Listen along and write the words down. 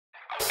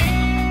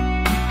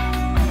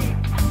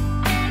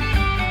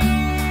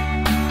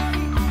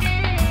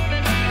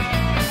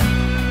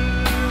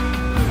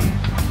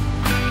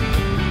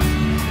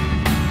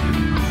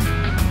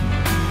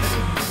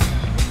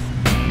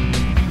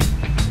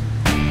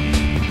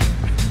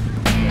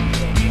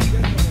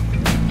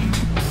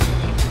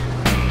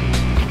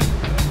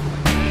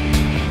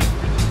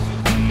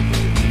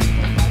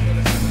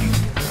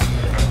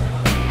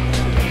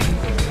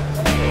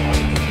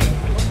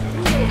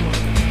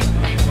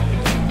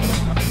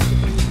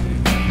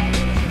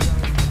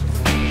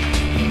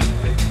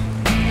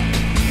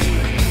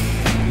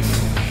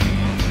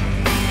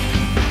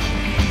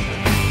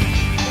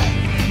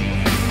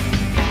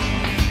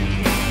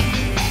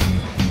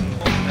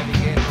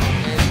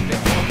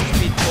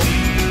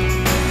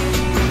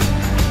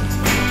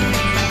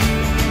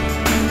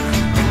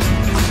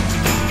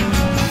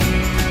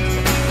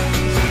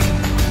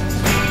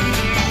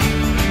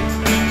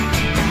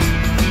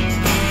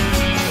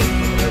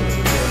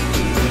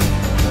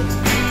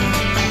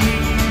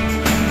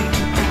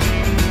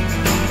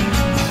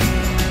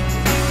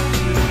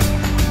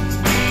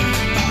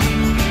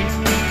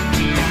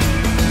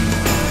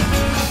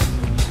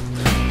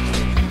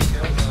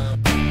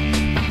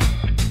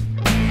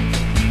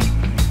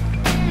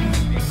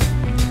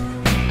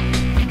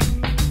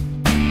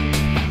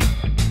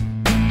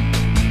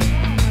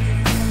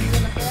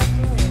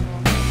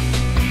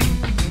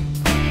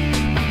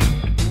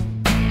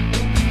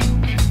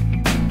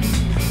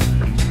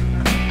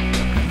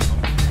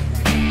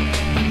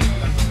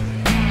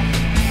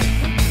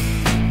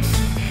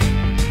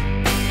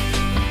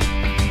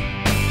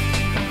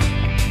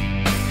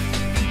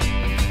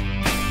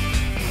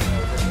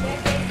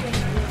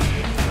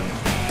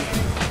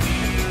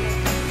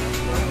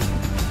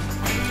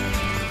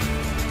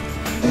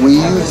we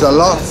use a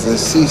lot the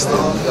system.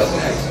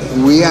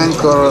 We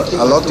anchor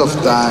a lot of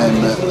time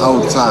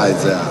outside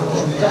the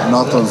harbor,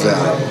 not on the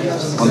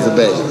harbor, on the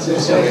bay,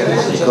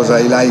 because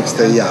I like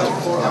stay out.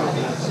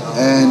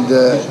 And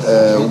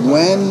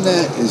when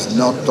it's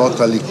not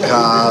totally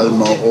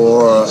calm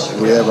or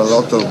we have a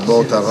lot of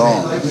boat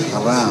around,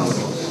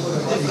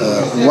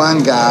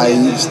 one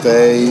guy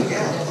stay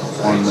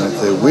on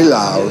the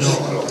wheelhouse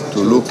to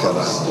look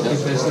around.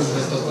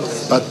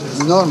 But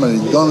normally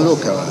don't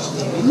look around,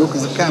 look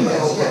at the camera,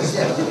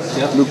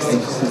 look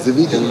at the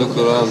video. And look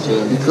around.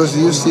 Because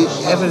you see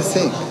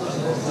everything.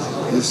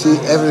 You see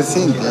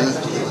everything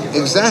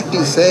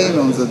exactly same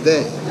on the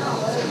day.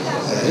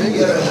 And,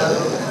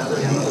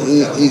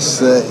 it's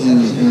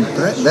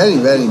very,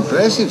 very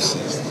impressive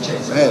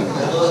system.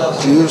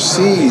 You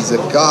see the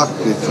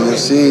cockpit, you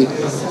see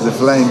the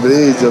flying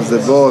bridge of the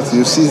boat,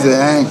 you see the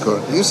anchor,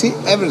 you see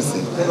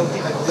everything.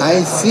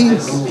 I think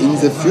in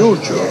the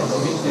future,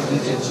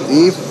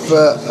 if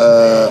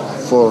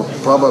for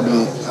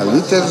probably a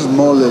little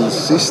smaller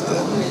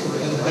system,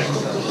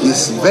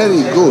 is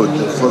very good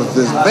for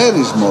the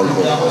very small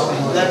boat.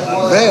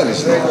 Very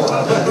small.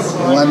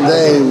 One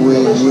day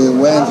we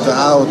went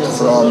out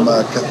from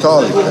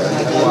Cattolica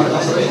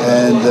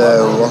and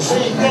was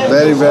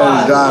very,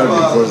 very dark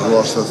because it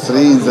was 3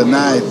 in the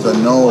night,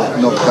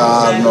 no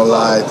car, no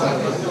light.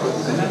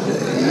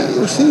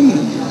 You see,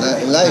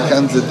 like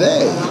on the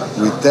day,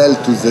 we tell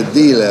to the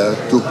dealer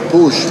to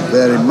push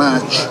very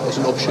much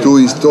to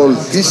install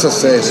this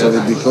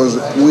accessory because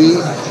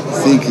we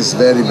think it's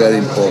very, very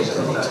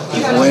important.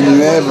 When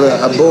you have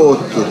a boat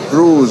to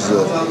cruise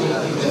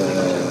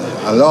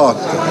a lot,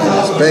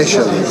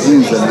 especially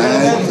in the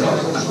night,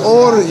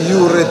 or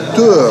you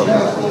return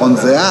on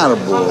the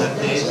harbor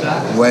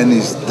when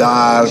it's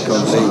dark,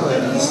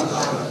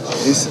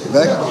 it's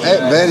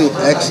very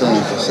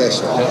excellent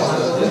accessory.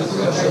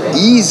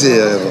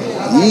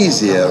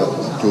 Easier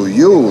to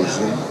use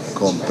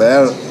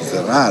compared to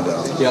the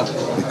radar,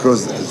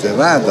 because the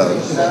radar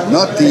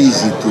not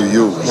easy to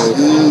use.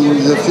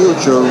 In the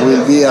future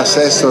will be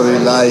accessory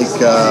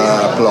like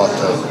a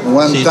plotter.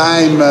 One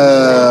time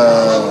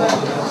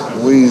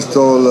we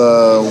install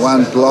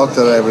one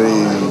plotter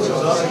every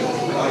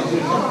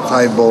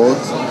 5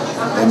 boats,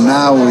 and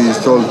now we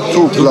install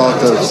 2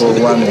 plotters for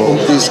 1 boat.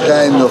 This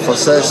kind of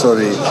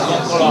accessory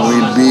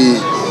will be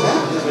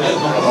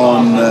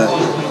on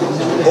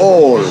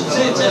all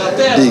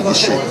big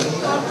ships,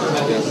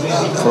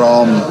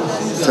 from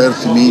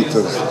 30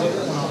 meters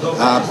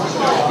up.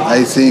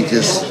 I think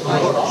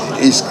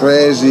it's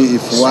crazy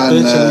if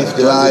one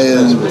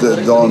client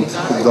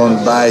don't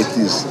buy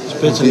this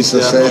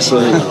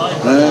accessory,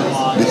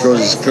 because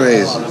it's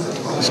crazy.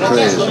 It's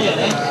crazy.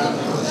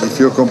 If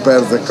you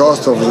compare the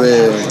cost of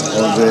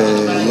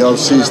the yacht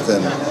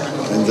system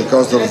and the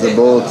cost of the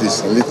boat,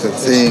 is a little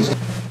thing.